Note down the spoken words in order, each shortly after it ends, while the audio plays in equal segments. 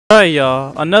Alright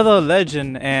y'all, another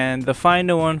legend, and the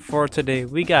final one for today.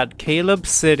 We got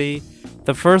CalebCity,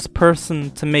 the first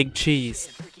person to make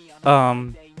cheese.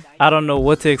 I don't know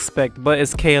what to expect, but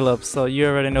it's Caleb, so you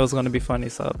already know it's gonna be funny,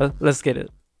 so let's get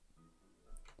it.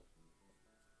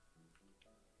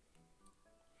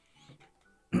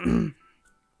 Am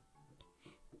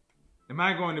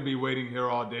I going to be waiting here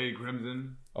all day,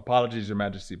 Crimson? Apologies, Your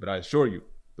Majesty, but I assure you,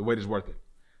 the wait is worth it.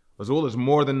 Azul is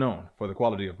more than known for the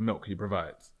quality of milk he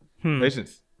provides.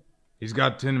 Patience. He's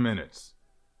got 10 minutes.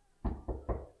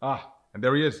 Ah, and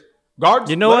there he is. Guards,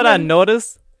 you know what I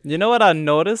noticed?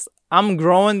 I'm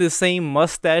growing the same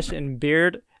mustache and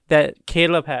beard that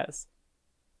Caleb has.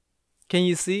 Can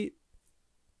you see?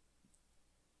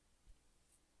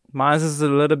 Mine's is a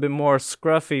little bit more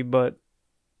scruffy, but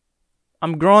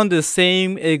I'm growing the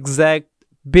same exact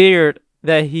beard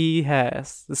that he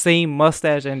has. The same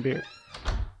mustache and beard.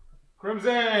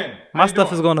 Crimson! My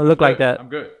stuff is going to look like that. I'm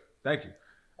good. Thank you.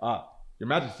 Your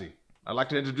Majesty, I'd like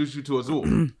to introduce you to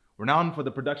Azul, renowned for the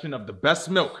production of the best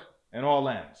milk in all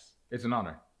lands. It's an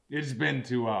honor. It's been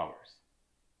 2 hours.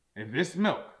 If this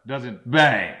milk doesn't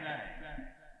bang,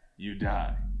 you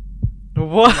die.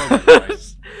 What?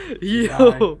 You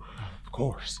die. Of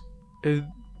course.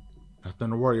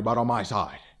 Nothing to worry about on my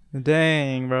side.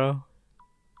 Dang, bro.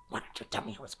 Why didn't you tell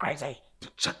me it was crazy? To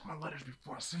check my letters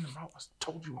before I send them out. I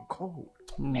told you in code.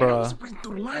 Man, I was reading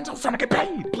through the lines. I was trying to get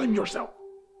paid. Blame yourself.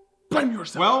 Blame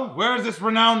yourself. Well, where is this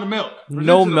renowned milk?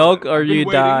 No milk or you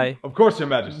die. Of course, Your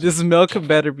Majesty. This milk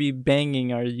better be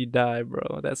banging or you die,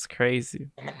 bro. That's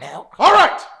crazy. In the milk? All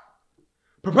right.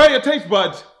 Prepare your taste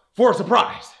buds for a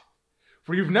surprise.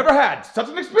 For you've never had such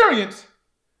an experience.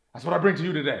 That's what I bring to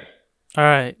you today. All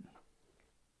right.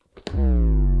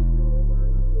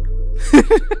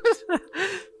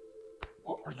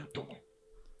 What are you doing?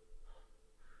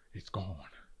 It's gone.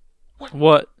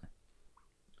 What?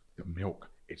 The milk.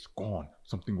 It's gone.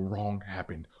 Something wrong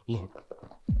happened. Look.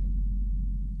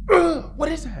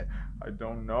 What is that? I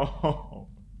don't know.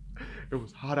 It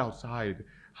was hot outside.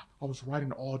 I was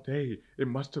riding all day. It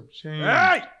must have changed.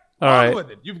 Hey! All right. With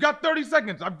it. You've got 30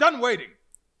 seconds. I'm done waiting.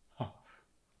 Huh.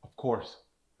 Of course.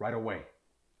 Right away.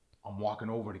 I'm walking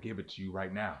over to give it to you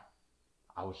right now.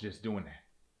 I was just doing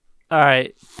that. All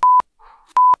right.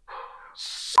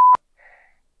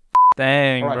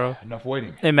 Dang, all right, bro. Enough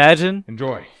waiting. Imagine.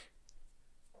 Enjoy.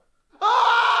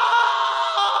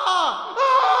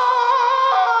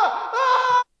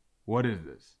 What is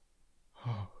this?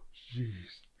 Oh,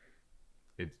 jeez.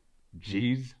 It's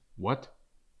G's? What?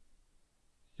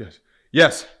 Yes.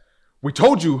 Yes. We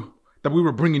told you that we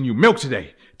were bringing you milk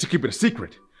today to keep it a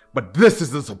secret. But this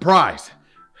is the surprise.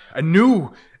 A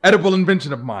new edible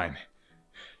invention of mine.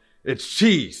 It's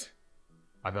cheese.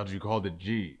 I thought you called it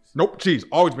G's. Nope, cheese.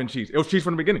 Always been cheese. It was cheese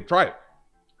from the beginning. Try it.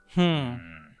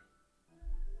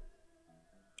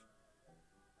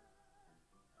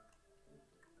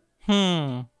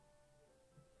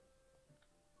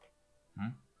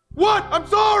 What? I'm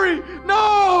sorry!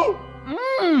 No!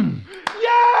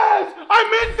 Yes! I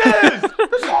meant this!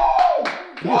 Let's go!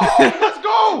 Whoa, let's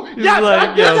go! Yes, like,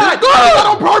 I did that! I did that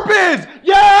on purpose!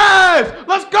 Yes!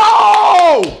 Let's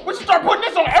go! We should start putting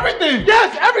this on everything.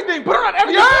 Yes, everything! Put it on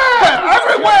everything! Yeah!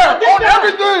 Everywhere! On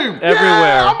everything!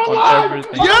 Everywhere. Yeah, I'm On alive!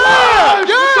 everything. Yeah!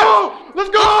 Yeah!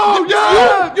 Let's go!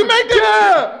 Yeah! You made this!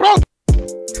 Yeah! Bro!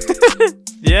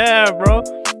 Yeah, bro.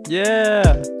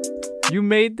 Yeah. You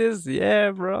made this?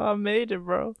 Yeah, bro. I made it,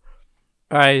 bro.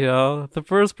 Alright, y'all. The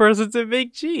first person to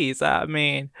make cheese. I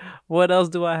mean, what else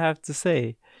do I have to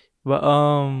say? But,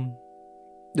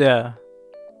 yeah.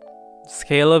 It's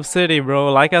CalebCity,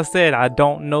 bro. Like I said, I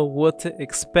don't know what to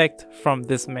expect from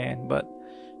this man, but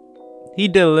he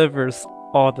delivers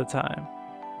all the time.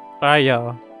 Alright,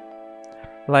 y'all.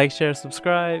 Like, share,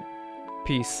 subscribe.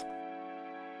 Peace.